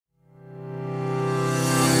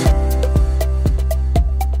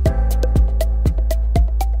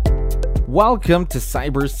Welcome to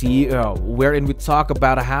Cyber CEO, wherein we talk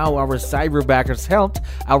about how our cyberbackers helped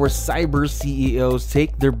our cyber CEOs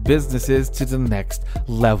take their businesses to the next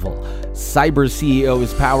level. Cyber CEO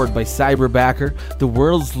is powered by Cyberbacker, the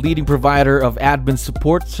world's leading provider of admin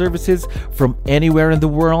support services from anywhere in the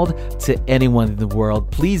world to anyone in the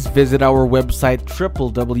world. Please visit our website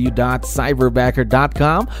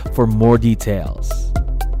www.cyberbacker.com for more details.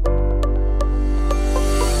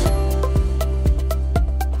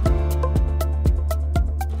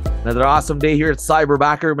 Another awesome day here at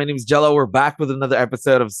Cyberbacker. My name is Jello. We're back with another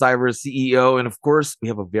episode of Cyber CEO. And of course, we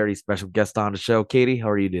have a very special guest on the show. Katie,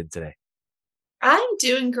 how are you doing today? I'm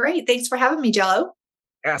doing great. Thanks for having me, Jello.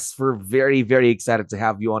 Yes, we're very, very excited to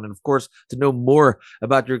have you on. And of course, to know more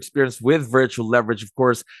about your experience with virtual leverage, of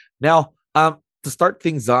course. Now, to start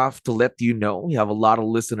things off, to let you know, we have a lot of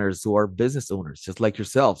listeners who are business owners, just like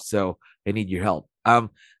yourself. So I need your help.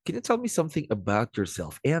 Can you tell me something about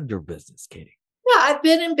yourself and your business, Katie? Yeah, I've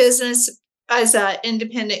been in business as an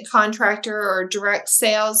independent contractor or direct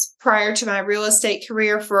sales prior to my real estate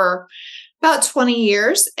career for about 20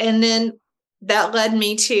 years. And then that led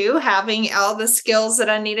me to having all the skills that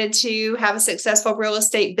I needed to have a successful real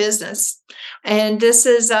estate business. And this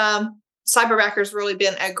is, Cyberbacker's really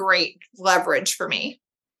been a great leverage for me.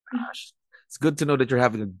 Gosh. It's good to know that you're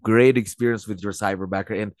having a great experience with your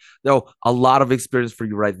cyberbacker, and though a lot of experience for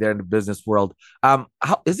you right there in the business world. How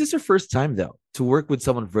is this your first time though to work with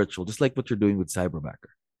someone virtual, just like what you're doing with Cyberbacker?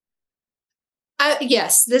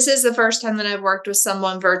 Yes, this is the first time that I've worked with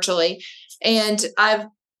someone virtually, and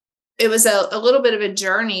it was a little bit of a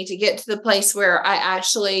journey to get to the place where I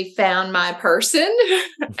actually found my person.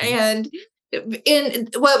 And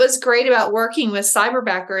what was great about working with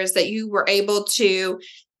Cyberbacker is that you were able to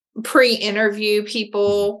pre-interview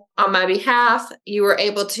people on my behalf. You were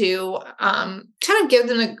able to kind of give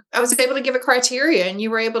them I was able to give a criteria, and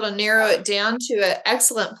you were able to narrow it down to an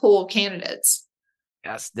excellent pool of candidates.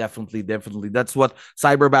 Yes, definitely. That's what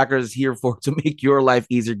Cyberbacker is here for, to make your life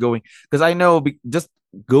easier going. Because I know just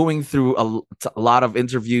going through a lot of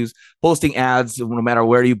interviews, posting ads, no matter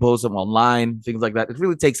where you post them online, things like that, it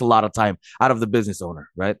really takes a lot of time out of the business owner,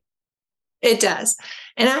 right? It does.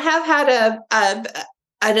 And I have had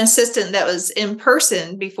an assistant that was in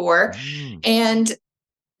person before, and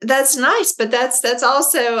that's nice, but that's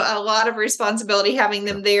also a lot of responsibility having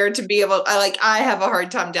them there to be able. I have a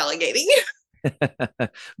hard time delegating.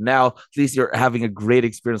 Now, at least you're having a great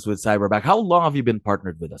experience with Cyberback. How long have you been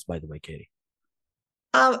partnered with us, by the way, Katie?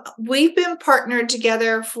 We've been partnered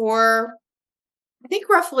together for, I think,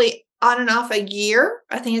 roughly on and off a year.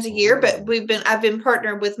 I think it's a year, but I've been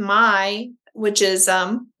partnered with which is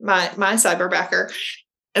my Cyberbacker,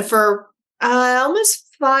 for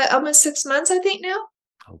almost 6 months, I think now.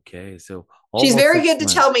 Okay, so she's very good to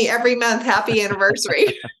tell me every month happy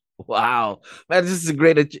anniversary. Wow, man, this is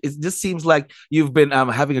great. It just seems like you've been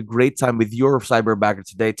having a great time with your Cyberbacker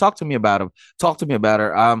today. Talk to me about him. Talk to me about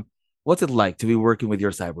her. What's it like to be working with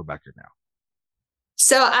your Cyberbacker now?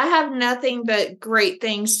 So I have nothing but great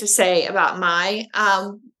things to say about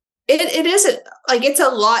it isn't like, it's a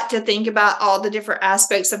lot to think about all the different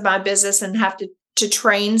aspects of my business and have to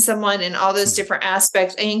train someone in all those different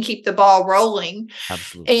aspects and keep the ball rolling.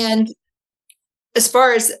 Absolutely. And as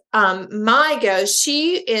far as Mai goes,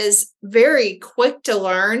 she is very quick to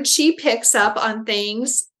learn. She picks up on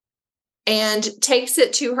things and takes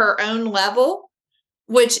it to her own level,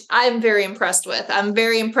 which I'm very impressed with.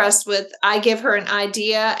 I give her an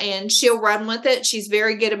idea and she'll run with it. She's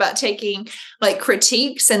very good about taking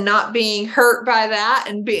critiques and not being hurt by that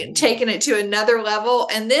and taking it to another level.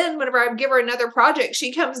 And then whenever I give her another project,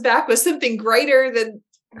 she comes back with something greater than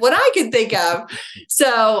what I could think of.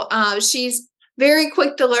 So she's very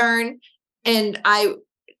quick to learn. And I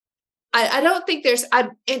don't think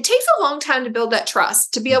it takes a long time to build that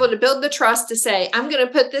trust, to be able to build the trust to say, I'm going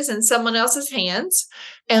to put this in someone else's hands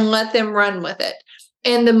and let them run with it.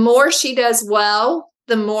 And the more she does well,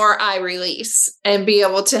 the more I release and be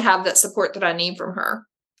able to have that support that I need from her.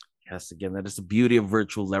 Yes, again, that is the beauty of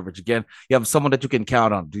virtual leverage. Again, you have someone that you can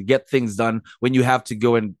count on to get things done when you have to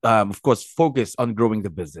go and, of course, focus on growing the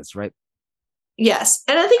business, right? Yes.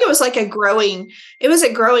 And I think it was a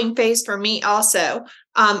growing phase for me also.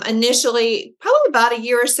 Initially, probably about a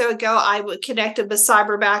year or so ago, I connected with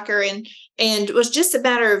Cyberbacker, and it was just a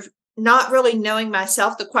matter of not really knowing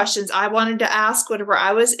myself, the questions I wanted to ask whenever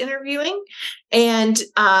I was interviewing. And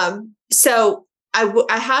so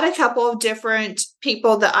I had a couple of different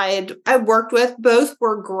people that I worked with. Both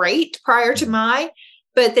were great prior to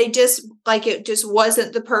but they just it just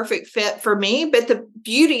wasn't the perfect fit for me. But the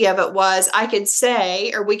beauty of it was I could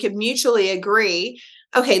say, or we could mutually agree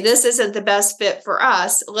okay, this isn't the best fit for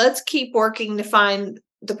us. Let's keep working to find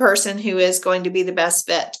the person who is going to be the best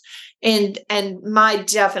fit. And my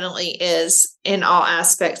definitely is in all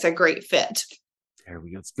aspects a great fit. There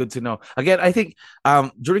we go. It's good to know. Again, I think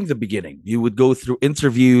during the beginning, you would go through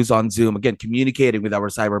interviews on Zoom, again, communicating with our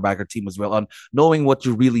cyberbacker team as well on knowing what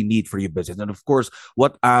you really need for your business. And of course,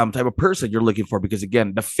 what type of person you're looking for, because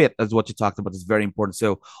again, the fit, as what you talked about, is very important.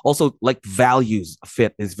 So also like values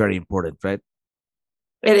fit is very important, right?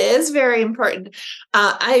 It is very important.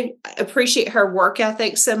 I appreciate her work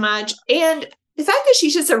ethic so much. And the fact that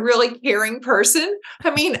she's just a really caring person.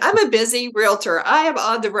 I mean, I'm a busy realtor. I am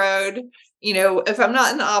on the road. If I'm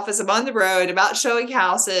not in the office, I'm on the road about showing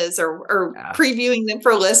houses or previewing them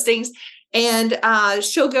for listings. And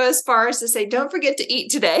she'll go as far as to say, don't forget to eat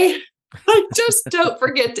today. Like, just don't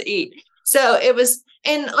forget to eat. So it was,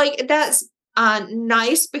 and like, that's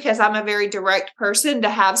nice because I'm a very direct person to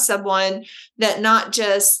have someone that not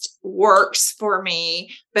just works for me,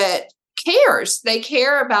 but cares. They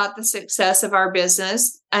care about the success of our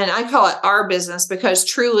business. And I call it our business because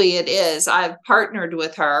truly it is. I've partnered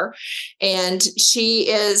with her and she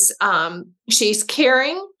is, she's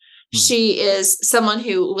caring. She is someone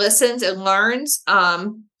who listens and learns.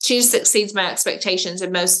 She succeeds my expectations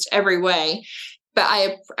in most every way. But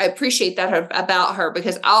I appreciate that about her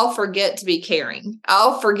because I'll forget to be caring.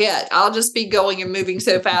 I'll just be going and moving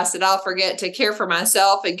so fast that I'll forget to care for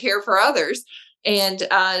myself and care for others. And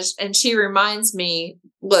she reminds me,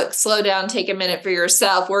 look, slow down, take a minute for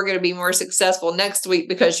yourself. We're going to be more successful next week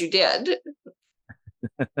because you did.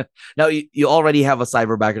 Now you already have a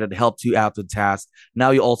cyberbacker that helps you out with tasks. Now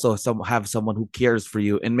you also have someone who cares for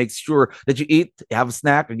you and makes sure that you eat, have a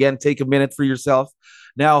snack, again, take a minute for yourself.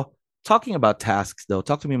 Now, talking about tasks, though,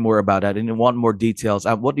 talk to me more about that and you want more details.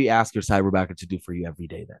 What do you ask your cyberbacker to do for you every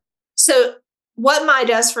day then? So what Mai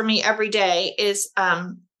does for me every day is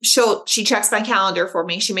she checks my calendar for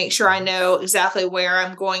me. She makes sure I know exactly where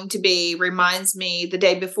I'm going to be, reminds me the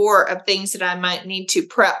day before of things that I might need to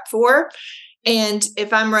prep for. And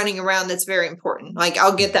if I'm running around, that's very important. Like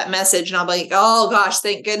I'll get that message and I'll be like, oh gosh,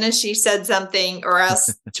 thank goodness she said something, or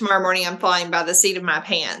else tomorrow morning I'm flying by the seat of my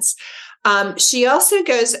pants. She also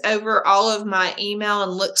goes over all of my email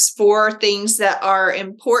and looks for things that are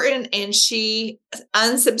important, and she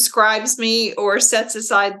unsubscribes me or sets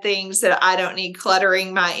aside things that I don't need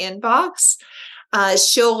cluttering my inbox.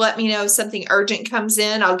 She'll let me know if something urgent comes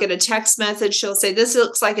in. I'll get a text message. She'll say, this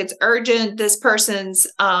looks like it's urgent. This person's,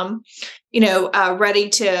 they're ready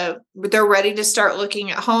to start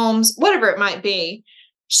looking at homes, whatever it might be.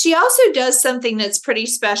 She also does something that's pretty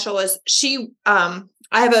special is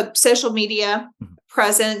I have a social media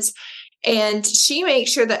presence, and she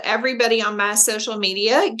makes sure that everybody on my social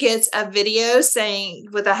media gets a video saying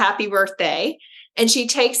with a happy birthday. And she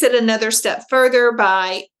takes it another step further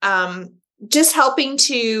by just helping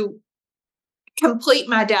to complete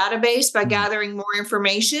my database by gathering more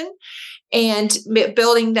information and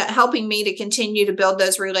helping me to continue to build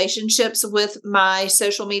those relationships with my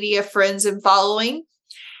social media friends and following.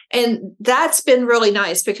 And that's been really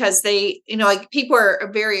nice because people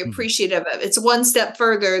are very appreciative of it. It's one step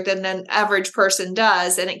further than an average person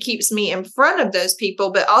does. And it keeps me in front of those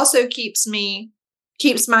people, but also keeps my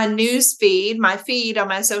news feed, my feed on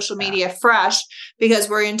my social media fresh because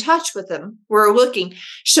we're in touch with them. We're looking.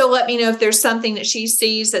 She'll let me know if there's something that she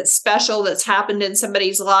sees that's special that's happened in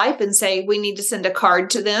somebody's life and say, we need to send a card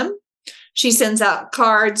to them. She sends out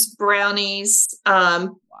cards, brownies,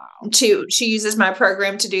 she uses my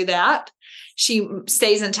program to do that. She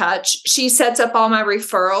stays in touch. She sets up all my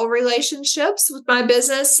referral relationships with my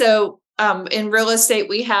business. So in real estate,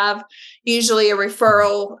 we have usually a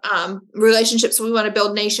referral relationships we want to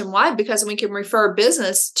build nationwide because we can refer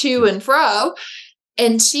business to and fro.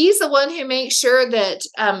 And she's the one who makes sure that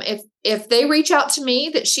if they reach out to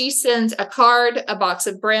me, that she sends a card, a box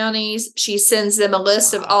of brownies. She sends them a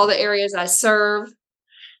list of all the areas I serve.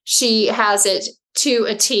 She has it to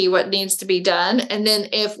a T what needs to be done. And then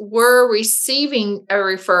if we're receiving a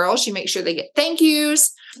referral, she makes sure they get thank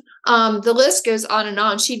yous. The list goes on and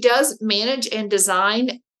on. She does manage and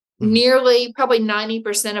design nearly probably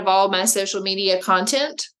 90% of all my social media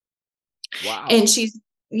content. Wow. And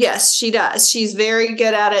yes, she does. She's very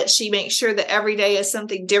good at it. She makes sure that every day is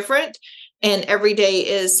something different and every day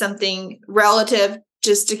is something relative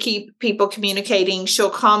just to keep people communicating. She'll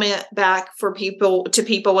comment back to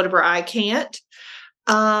people whatever I can't.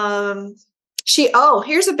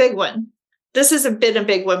 Here's a big one. This has been a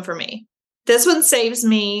big one for me. This one saves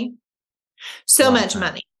me so much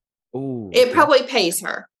money. Ooh, it probably pays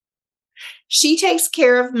her. She takes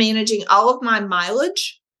care of managing all of my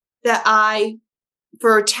mileage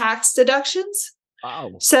for tax deductions.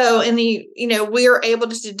 Wow. So we are able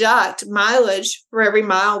to deduct mileage for every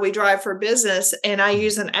mile we drive for business. And I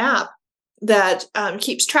use an app that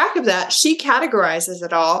keeps track of that. She categorizes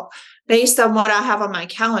it all based on what I have on my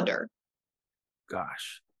calendar.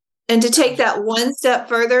 Gosh. And to take that one step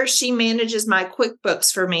further, she manages my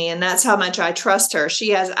QuickBooks for me. And that's how much I trust her.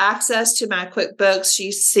 She has access to my QuickBooks.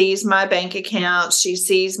 She sees my bank accounts. She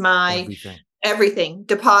sees my everything,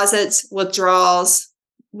 deposits, withdrawals,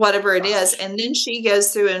 whatever it is. And then she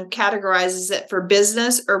goes through and categorizes it for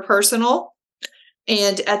business or personal.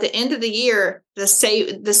 And at the end of the year, the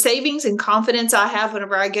savings and confidence I have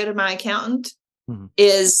whenever I go to my accountant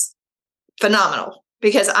is phenomenal,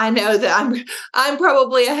 because I know that I'm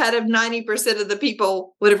probably ahead of 90% of the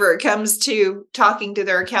people whenever it comes to talking to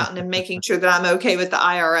their accountant and making sure that I'm okay with the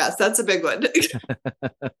IRS. That's a big one.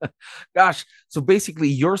 Gosh. So basically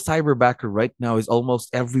your cyberbacker right now is almost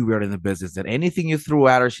everywhere in the business, and anything you threw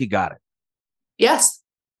at her, she got it. Yes.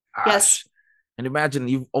 Gosh. Yes. And imagine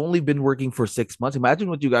you've only been working for 6 months. Imagine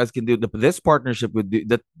what you guys can do. This partnership would do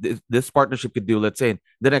that. This partnership could do, let's say, in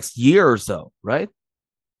the next year or so, right?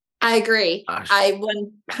 I agree. Gosh. I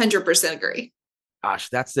 100% agree. Gosh,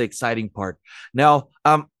 that's the exciting part. Now,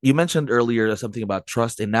 you mentioned earlier something about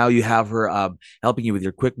trust, and now you have her helping you with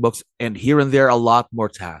your QuickBooks, and here and there a lot more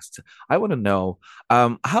tasks. I want to know,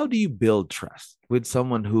 how do you build trust with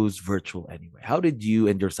someone who's virtual anyway? How did you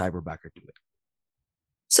and your cyberbacker do it?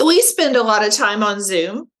 So we spend a lot of time on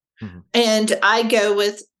Zoom, and I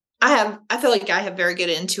feel like I have very good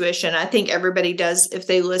intuition. I think everybody does if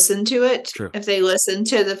they listen to it, True. If they listen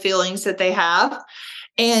to the feelings that they have.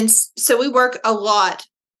 And so we work a lot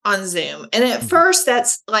on Zoom. And at first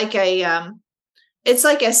that's like it's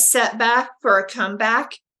like a setback for a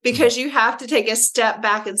comeback, because you have to take a step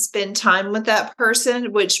back and spend time with that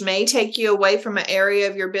person, which may take you away from an area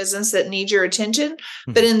of your business that needs your attention.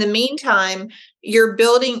 But in the meantime, you're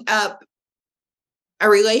building up a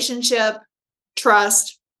relationship,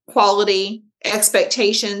 trust, quality,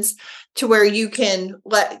 expectations, to where you can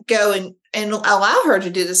let go and allow her to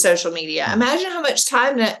do the social media. Imagine how much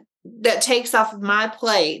time that takes off of my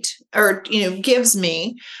plate, or gives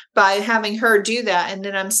me, by having her do that, and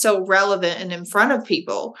then I'm still relevant and in front of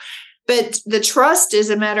people. But the trust is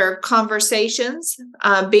a matter of conversations,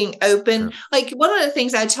 being open. Like, one of the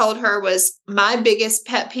things I told her was my biggest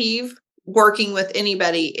pet peeve working with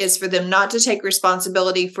anybody is for them not to take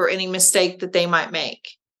responsibility for any mistake that they might make.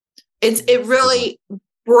 It really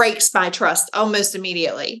breaks my trust almost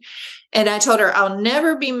immediately. And I told her, I'll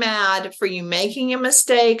never be mad for you making a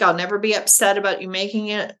mistake. I'll never be upset about you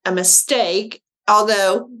making a mistake.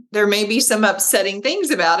 Although there may be some upsetting things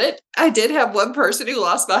about it. I did have one person who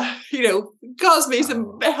lost caused me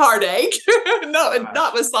some heartache.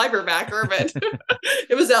 Not with cyberbacker, but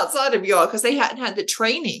it was outside of y'all, because they hadn't had the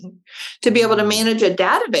training to be able to manage a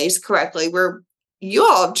database correctly, where you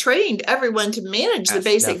all have trained everyone to manage the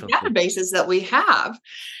basic databases that we have.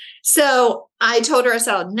 So I told her, I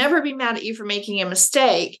said, I'll never be mad at you for making a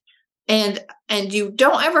mistake. And you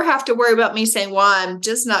don't ever have to worry about me saying, well, I'm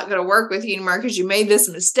just not going to work with you anymore because you made this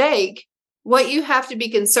mistake. What you have to be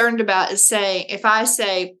concerned about is saying, if I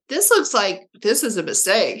say, this looks like this is a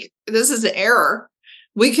mistake, this is an error,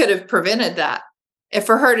 we could have prevented that. If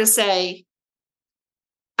for her to say,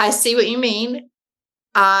 I see what you mean.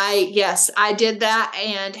 Yes, I did that.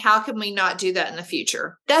 And how can we not do that in the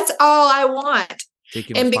future? That's all I want.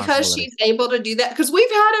 And because she's able to do that, because we've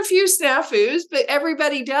had a few snafus, but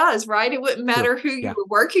everybody does, right? It wouldn't matter who you were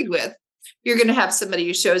working with. You're going to have somebody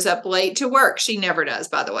who shows up late to work. She never does,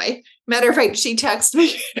 by the way. Matter of fact, she texts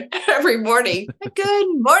me every morning. Good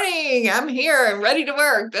morning. I'm here. I'm ready to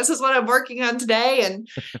work. This is what I'm working on today. And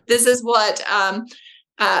this is what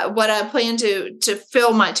I plan to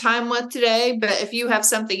fill my time with today. But if you have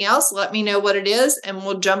something else, let me know what it is and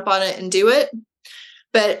we'll jump on it and do it.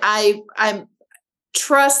 But I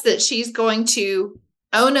trust that she's going to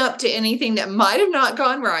own up to anything that might have not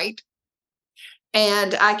gone right.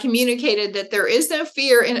 And I communicated that there is no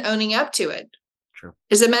fear in owning up to it. Sure.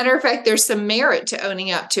 As a matter of fact, there's some merit to owning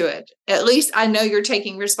up to it. At least I know you're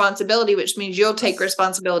taking responsibility, which means you'll take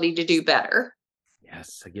responsibility to do better.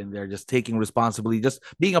 Yes. Again, they're just taking responsibility, just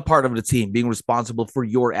being a part of the team, being responsible for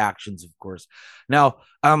your actions, of course. Now,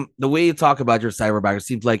 the way you talk about your cyberbacker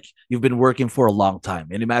seems like you've been working for a long time.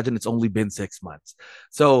 And imagine it's only been 6 months.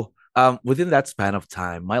 So within that span of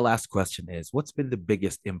time, my last question is, what's been the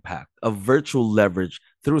biggest impact of virtual leverage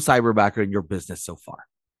through cyberbacker in your business so far?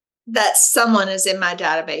 That someone is in my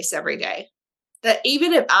database every day. That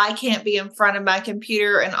even if I can't be in front of my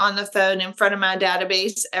computer and on the phone in front of my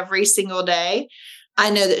database every single day, I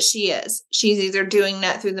know that she is. She's either doing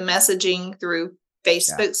that through the messaging, through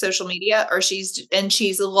Facebook, social media, or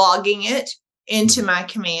she's logging it into my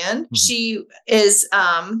command. She is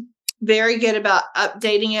very good about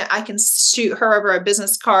updating it. I can shoot her over a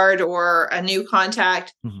business card or a new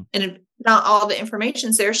contact, and if not all the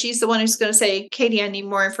information's there, she's the one who's going to say, Katie, I need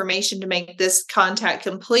more information to make this contact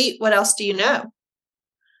complete. What else do you know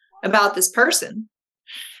about this person?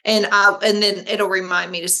 And then it'll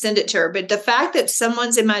remind me to send it to her. But the fact that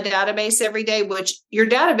someone's in my database every day, which your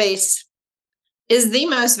database is the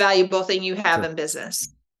most valuable thing you have in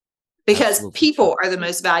business, because people are the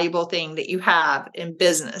most valuable thing that you have in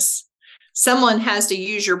business. Someone has to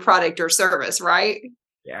use your product or service, right?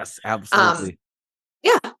 Yes, absolutely.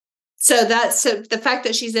 Yeah. So the fact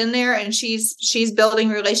that she's in there and she's building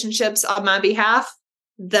relationships on my behalf,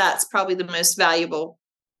 that's probably the most valuable.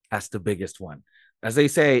 That's the biggest one. As they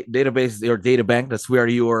say, database is your data bank. That's where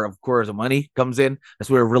your, of course, the money comes in. That's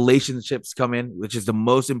where relationships come in, which is the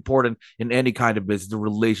most important in any kind of business, the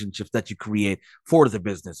relationships that you create for the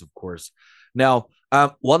business, of course. Now,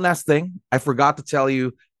 one last thing. I forgot to tell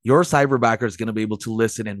you, your cyberbacker is going to be able to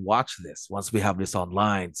listen and watch this once we have this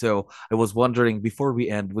online. So I was wondering, before we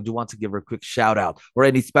end, would you want to give her a quick shout out or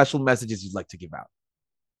any special messages you'd like to give out?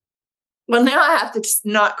 Well, now I have to just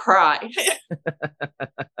not cry.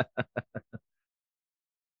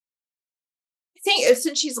 I think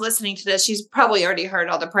since she's listening to this, she's probably already heard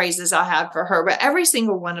all the praises I have for her, but every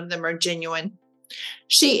single one of them are genuine.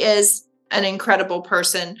 She is an incredible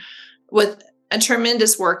person with a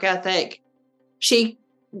tremendous work ethic. She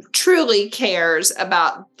truly cares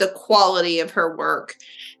about the quality of her work.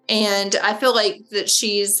 And I feel like that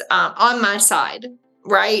she's on my side,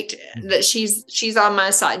 right? That she's on my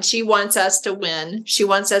side. She wants us to win. She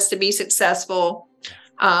wants us to be successful.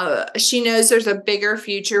 She knows there's a bigger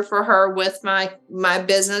future for her with my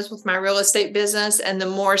business, with my real estate business. And the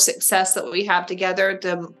more success that we have together,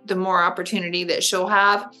 the more opportunity that she'll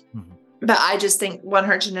have. But I just want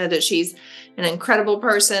her to know that she's an incredible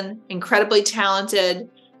person, incredibly talented,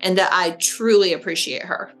 and that I truly appreciate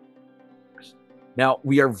her. Now,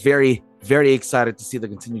 we are very, very excited to see the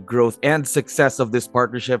continued growth and success of this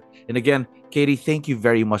partnership. And again, Katie, thank you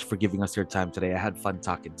very much for giving us your time today. I had fun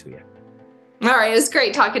talking to you. All right. It was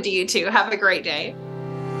great talking to you too. Have a great day.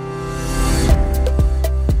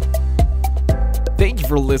 Thank you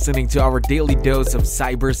for listening to our daily dose of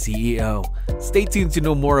Cyber CEO. Stay tuned to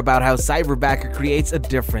know more about how Cyberbacker creates a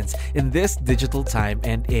difference in this digital time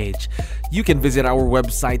and age. You can visit our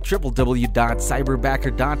website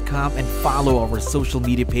www.cyberbacker.com and follow our social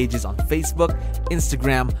media pages on Facebook,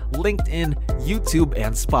 Instagram, LinkedIn, YouTube,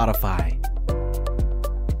 and Spotify.